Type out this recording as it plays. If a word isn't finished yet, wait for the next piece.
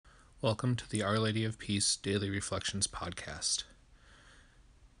Welcome to the Our Lady of Peace Daily Reflections podcast.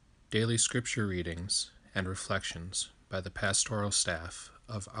 Daily scripture readings and reflections by the pastoral staff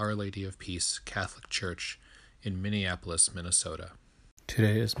of Our Lady of Peace Catholic Church in Minneapolis, Minnesota.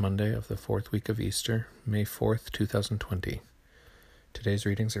 Today is Monday of the fourth week of Easter, May 4th, 2020. Today's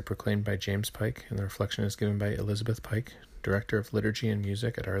readings are proclaimed by James Pike, and the reflection is given by Elizabeth Pike, Director of Liturgy and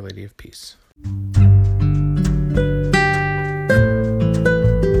Music at Our Lady of Peace.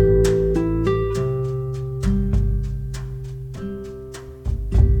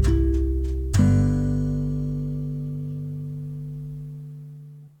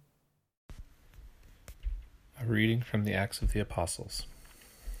 A reading from the Acts of the Apostles.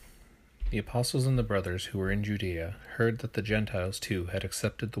 The apostles and the brothers who were in Judea heard that the Gentiles too had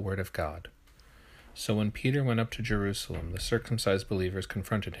accepted the word of God. So when Peter went up to Jerusalem, the circumcised believers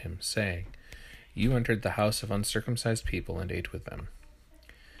confronted him, saying, "You entered the house of uncircumcised people and ate with them."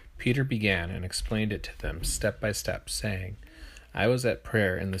 Peter began and explained it to them step by step, saying, "I was at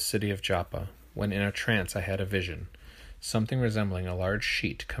prayer in the city of Joppa, when in a trance I had a vision, something resembling a large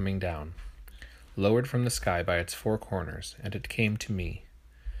sheet coming down, lowered from the sky by its four corners, and it came to me.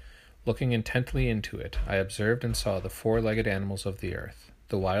 Looking intently into it, I observed and saw the four-legged animals of the earth,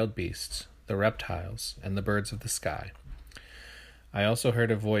 the wild beasts, the reptiles, and the birds of the sky. I also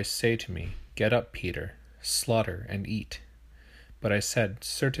heard a voice say to me, 'Get up, Peter, slaughter and eat.' But I said,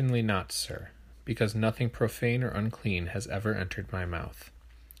 'Certainly not, sir, because nothing profane or unclean has ever entered my mouth.'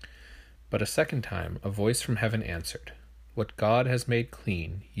 But a second time a voice from heaven answered, 'What God has made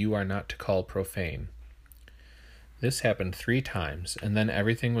clean, you are not to call profane.' This happened 3 times, and then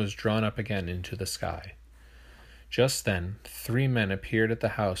everything was drawn up again into the sky. Just then 3 men appeared at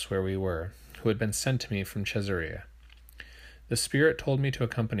the house where we were, who had been sent to me from Caesarea. The Spirit told me to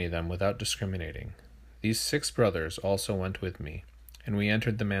accompany them without discriminating. These 6 brothers also went with me, and we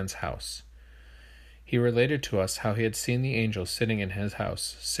entered the man's house. He related to us how he had seen the angel sitting in his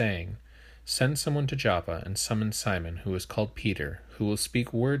house, saying, 'Send someone to Joppa and summon Simon, who is called Peter, who will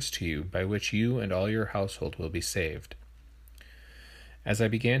speak words to you by which you and all your household will be saved.' As I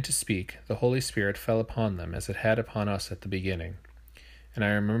began to speak, the Holy Spirit fell upon them as it had upon us at the beginning. And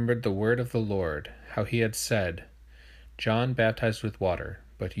I remembered the word of the Lord, how he had said, 'John baptized with water,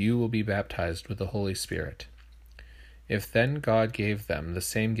 but you will be baptized with the Holy Spirit.' If then God gave them the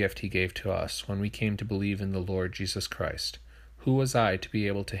same gift he gave to us when we came to believe in the Lord Jesus Christ, who was I to be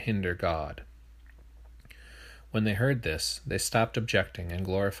able to hinder God?" When they heard this, they stopped objecting and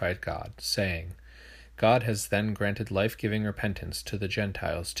glorified God, saying, "God has then granted life-giving repentance to the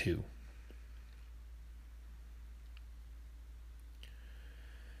Gentiles too."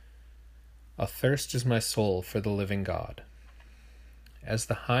 Athirst is my soul for the living God. As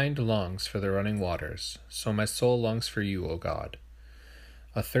the hind longs for the running waters, so my soul longs for you, O God.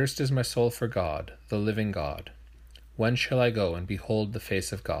 Athirst is my soul for God, the living God. When shall I go and behold the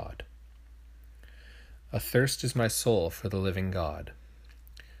face of God? Athirst is my soul for the living God.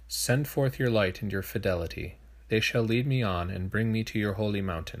 Send forth your light and your fidelity. They shall lead me on and bring me to your holy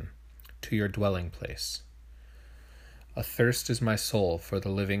mountain, to your dwelling place. Athirst is my soul for the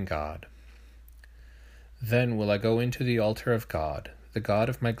living God. Then will I go into the altar of God, the God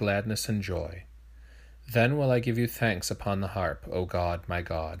of my gladness and joy. Then will I give you thanks upon the harp, O God, my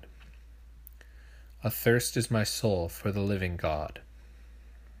God. Athirst is my soul for the living God.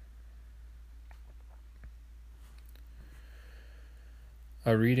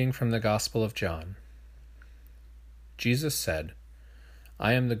 A reading from the Gospel of John. Jesus said,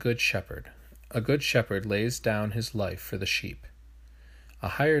 "I am the good shepherd. A good shepherd lays down his life for the sheep. A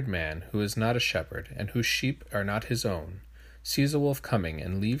hired man who is not a shepherd and whose sheep are not his own sees a wolf coming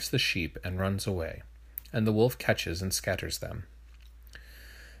and leaves the sheep and runs away, and the wolf catches and scatters them.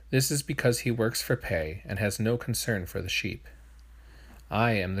 This is because he works for pay and has no concern for the sheep.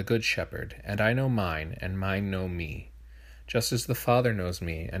 I am the good shepherd, and I know mine, and mine know me, just as the Father knows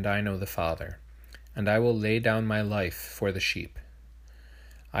me, and I know the Father, and I will lay down my life for the sheep.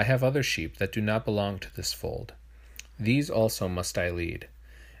 I have other sheep that do not belong to this fold. These also must I lead,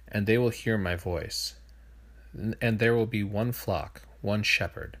 and they will hear my voice. And there will be one flock, one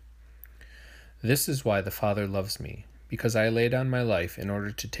shepherd. This is why the Father loves me, because I lay down my life in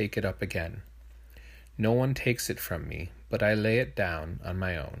order to take it up again. No one takes it from me, but I lay it down on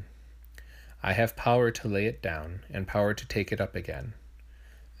my own. I have power to lay it down, and power to take it up again.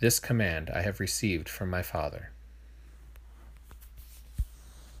 This command I have received from my Father."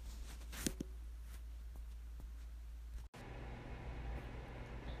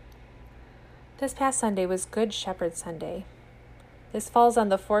 This past Sunday was Good Shepherd Sunday. This falls on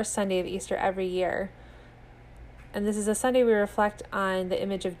the fourth Sunday of Easter every year. And this is a Sunday we reflect on the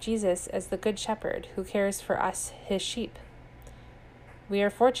image of Jesus as the Good Shepherd who cares for us, his sheep. We are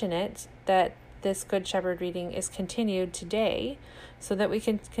fortunate that this Good Shepherd reading is continued today so that we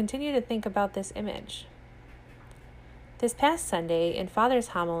can continue to think about this image. This past Sunday, in Father's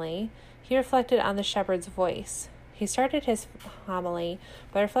homily, he reflected on the shepherd's voice. He started his homily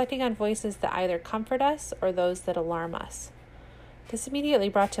by reflecting on voices that either comfort us or those that alarm us. This immediately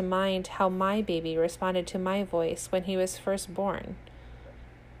brought to mind how my baby responded to my voice when he was first born.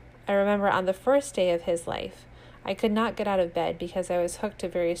 I remember on the first day of his life, I could not get out of bed because I was hooked to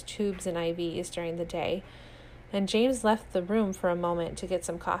various tubes and IVs during the day, and James left the room for a moment to get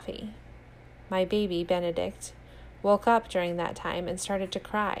some coffee. My baby, Benedict, woke up during that time and started to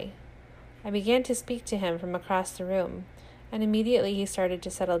cry. I began to speak to him from across the room, and immediately he started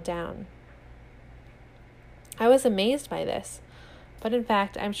to settle down. I was amazed by this, but in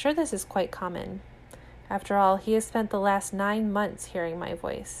fact, I'm sure this is quite common. After all, he has spent the last 9 months hearing my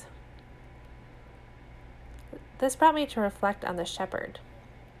voice. This brought me to reflect on the shepherd.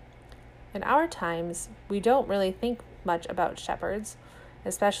 In our times, we don't really think much about shepherds,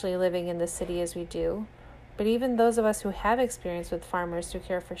 especially living in the city as we do. But even those of us who have experience with farmers who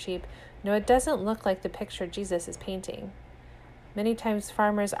care for sheep know it doesn't look like the picture Jesus is painting. Many times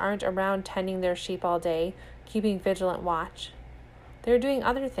farmers aren't around tending their sheep all day, keeping vigilant watch. They're doing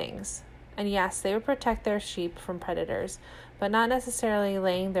other things. And yes, they would protect their sheep from predators, but not necessarily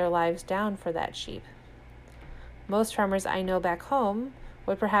laying their lives down for that sheep. Most farmers I know back home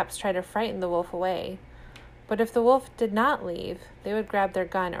would perhaps try to frighten the wolf away, but if the wolf did not leave, they would grab their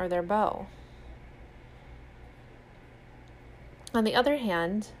gun or their bow. On the other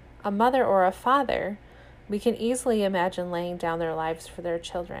hand, a mother or a father, we can easily imagine laying down their lives for their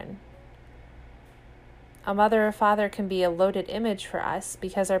children. A mother or father can be a loaded image for us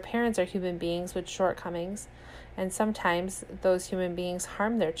because our parents are human beings with shortcomings, and sometimes those human beings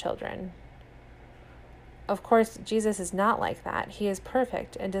harm their children. Of course, Jesus is not like that. He is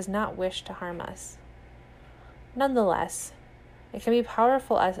perfect and does not wish to harm us. Nonetheless, it can be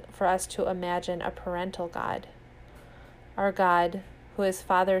powerful for us to imagine a parental God. Our God, who is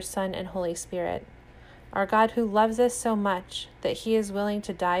Father, Son, and Holy Spirit. Our God who loves us so much that he is willing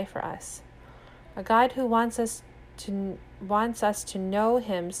to die for us. A God who wants us to know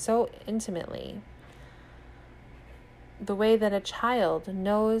him so intimately, the way that a child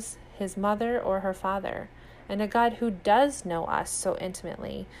knows his mother or her father, and a God who does know us so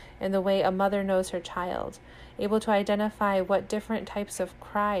intimately in the way a mother knows her child, able to identify what different types of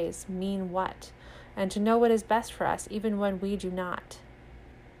cries mean what, and to know what is best for us even when we do not.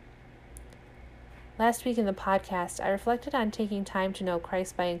 Last week in the podcast, I reflected on taking time to know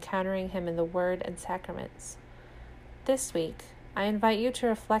Christ by encountering him in the Word and sacraments. This week, I invite you to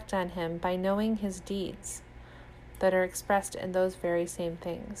reflect on him by knowing his deeds that are expressed in those very same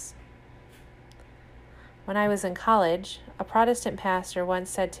things. When I was in college, a Protestant pastor once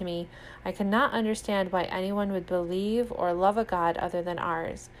said to me, "I cannot understand why anyone would believe or love a God other than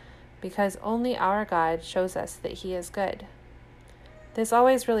ours, because only our God shows us that he is good." This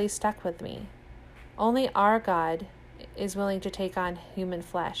always really stuck with me. Only our God is willing to take on human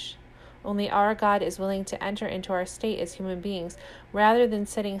flesh. Only our God is willing to enter into our state as human beings, rather than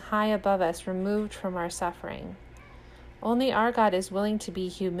sitting high above us, removed from our suffering. Only our God is willing to be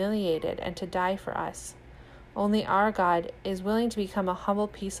humiliated and to die for us. Only our God is willing to become a humble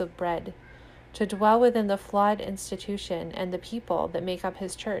piece of bread, to dwell within the flawed institution and the people that make up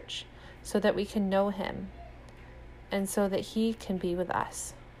his church, so that we can know him, and so that he can be with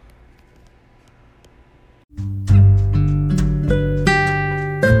us.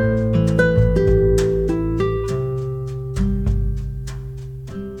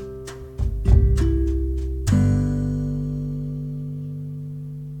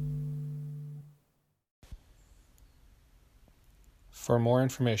 For more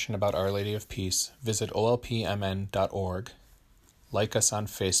information about Our Lady of Peace, visit olpmn.org, like us on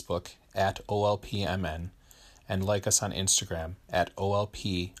Facebook @olpmn, and like us on Instagram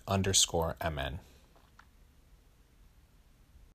 @olp_mn.